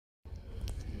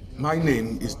My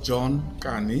name is John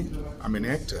Kani. I'm an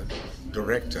actor,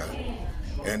 director,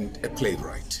 and a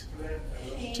playwright.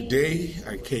 Today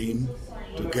I came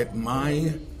to get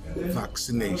my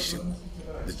vaccination,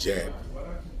 the jab.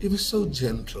 It was so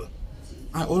gentle.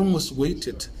 I almost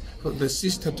waited for the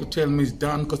sister to tell me it's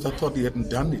done because I thought he hadn't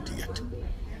done it yet.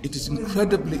 It is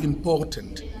incredibly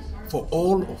important for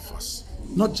all of us,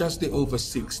 not just the over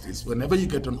 60s. Whenever you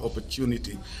get an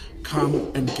opportunity,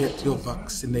 come and get your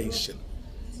vaccination.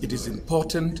 It is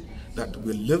important that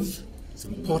we live. It's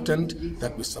important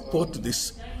that we support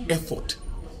this effort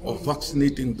of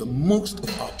vaccinating the most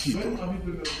of our people.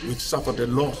 We've suffered a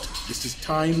lot. This is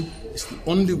time. It's the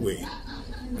only way.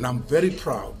 And I'm very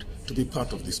proud to be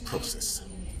part of this process.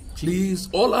 Please,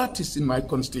 all artists in my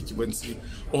constituency,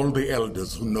 all the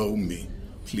elders who know me,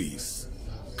 please,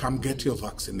 come get your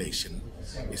vaccination.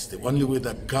 It's the only way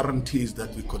that guarantees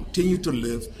that we continue to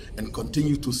live and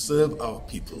continue to serve our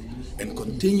people and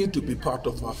continue to be part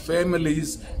of our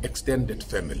families, extended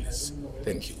families.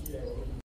 Thank you.